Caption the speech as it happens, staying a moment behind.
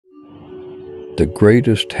the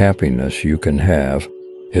greatest happiness you can have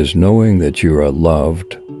is knowing that you are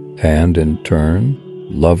loved and, in turn,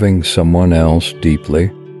 loving someone else deeply.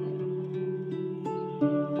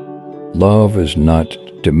 Love is not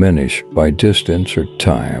diminished by distance or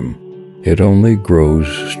time. It only grows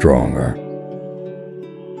stronger.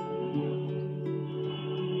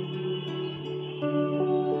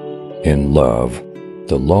 In love,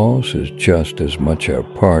 the loss is just as much a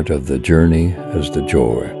part of the journey as the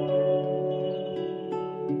joy.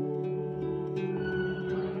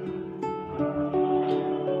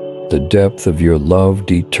 The depth of your love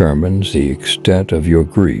determines the extent of your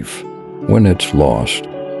grief when it's lost.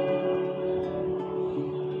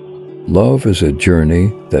 Love is a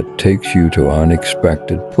journey that takes you to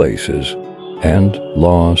unexpected places, and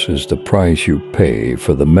loss is the price you pay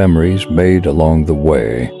for the memories made along the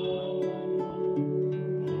way.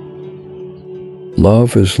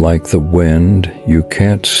 Love is like the wind. You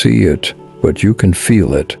can't see it, but you can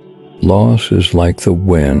feel it. Loss is like the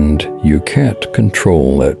wind. You can't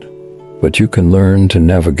control it, but you can learn to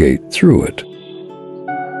navigate through it.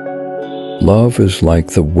 Love is like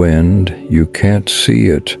the wind. You can't see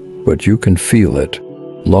it, but you can feel it.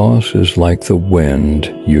 Loss is like the wind.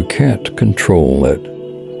 You can't control it,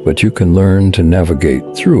 but you can learn to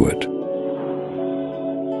navigate through it.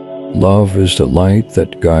 Love is the light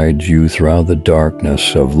that guides you through the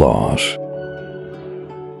darkness of loss.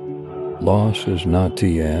 Loss is not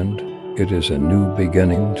the end. It is a new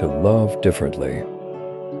beginning to love differently.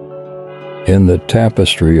 In the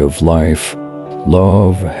tapestry of life,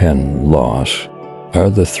 love and loss are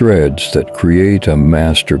the threads that create a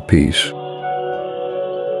masterpiece.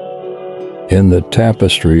 In the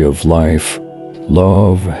tapestry of life,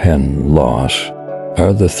 love and loss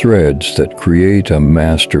are the threads that create a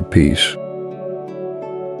masterpiece.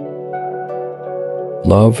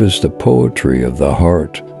 Love is the poetry of the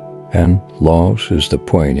heart, and loss is the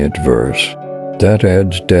poignant verse that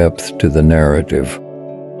adds depth to the narrative.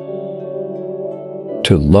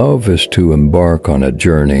 To love is to embark on a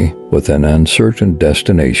journey with an uncertain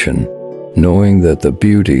destination, knowing that the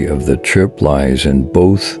beauty of the trip lies in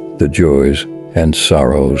both the joys and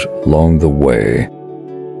sorrows along the way.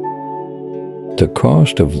 The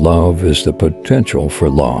cost of love is the potential for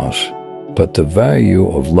loss, but the value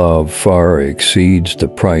of love far exceeds the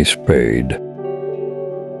price paid.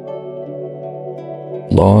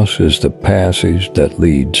 Loss is the passage that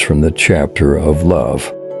leads from the chapter of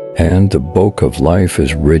love, and the book of life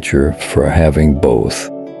is richer for having both.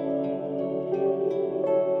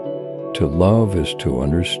 To love is to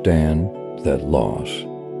understand that loss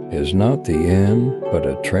is not the end, but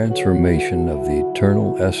a transformation of the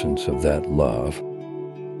eternal essence of that love.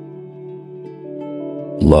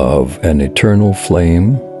 Love, an eternal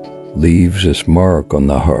flame, leaves its mark on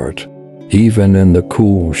the heart, even in the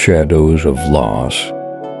cool shadows of loss.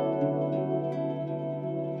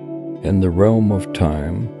 In the realm of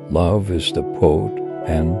time, love is the poet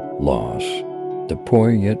and loss, the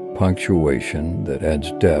poignant punctuation that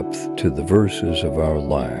adds depth to the verses of our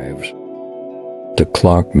lives. The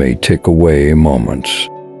clock may tick away moments,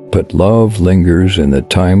 but love lingers in the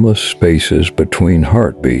timeless spaces between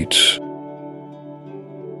heartbeats.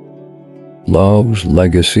 Love's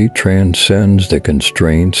legacy transcends the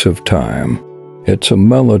constraints of time. It's a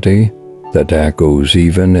melody that echoes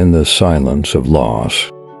even in the silence of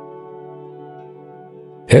loss.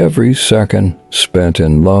 Every second spent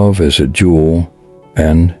in love is a jewel,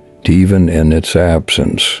 and even in its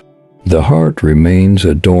absence, the heart remains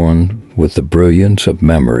adorned with the brilliance of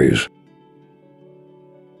memories.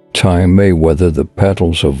 Time may weather the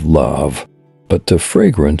petals of love, but the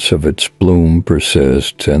fragrance of its bloom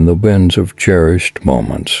persists in the winds of cherished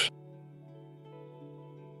moments.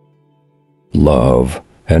 Love,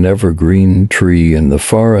 an evergreen tree in the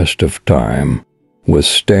forest of time,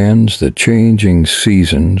 withstands the changing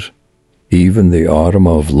seasons, even the autumn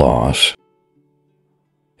of loss.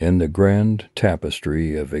 In the grand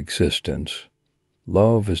tapestry of existence,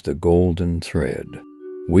 love is the golden thread,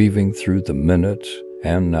 weaving through the minutes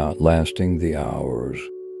and outlasting the hours.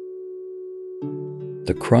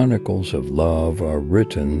 The chronicles of love are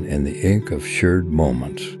written in the ink of shared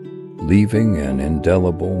moments, leaving an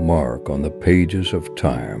indelible mark on the pages of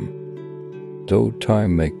time. Though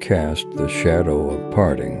time may cast the shadow of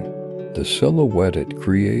parting, the silhouette it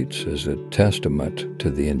creates is a testament to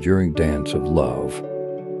the enduring dance of love.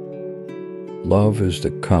 Love is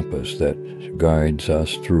the compass that guides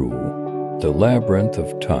us through the labyrinth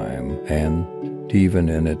of time, and even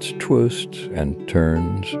in its twists and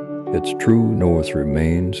turns, its true north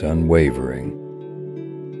remains unwavering.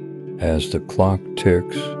 As the clock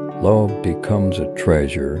ticks, love becomes a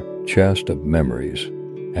treasure chest of memories,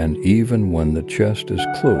 And even when the chest is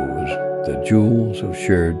closed, the jewels of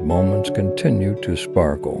shared moments continue to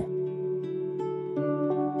sparkle.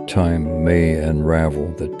 Time may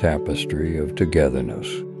unravel the tapestry of togetherness,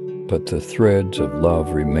 but the threads of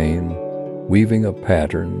love remain, weaving a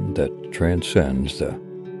pattern that transcends the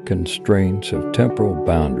constraints of temporal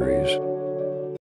boundaries.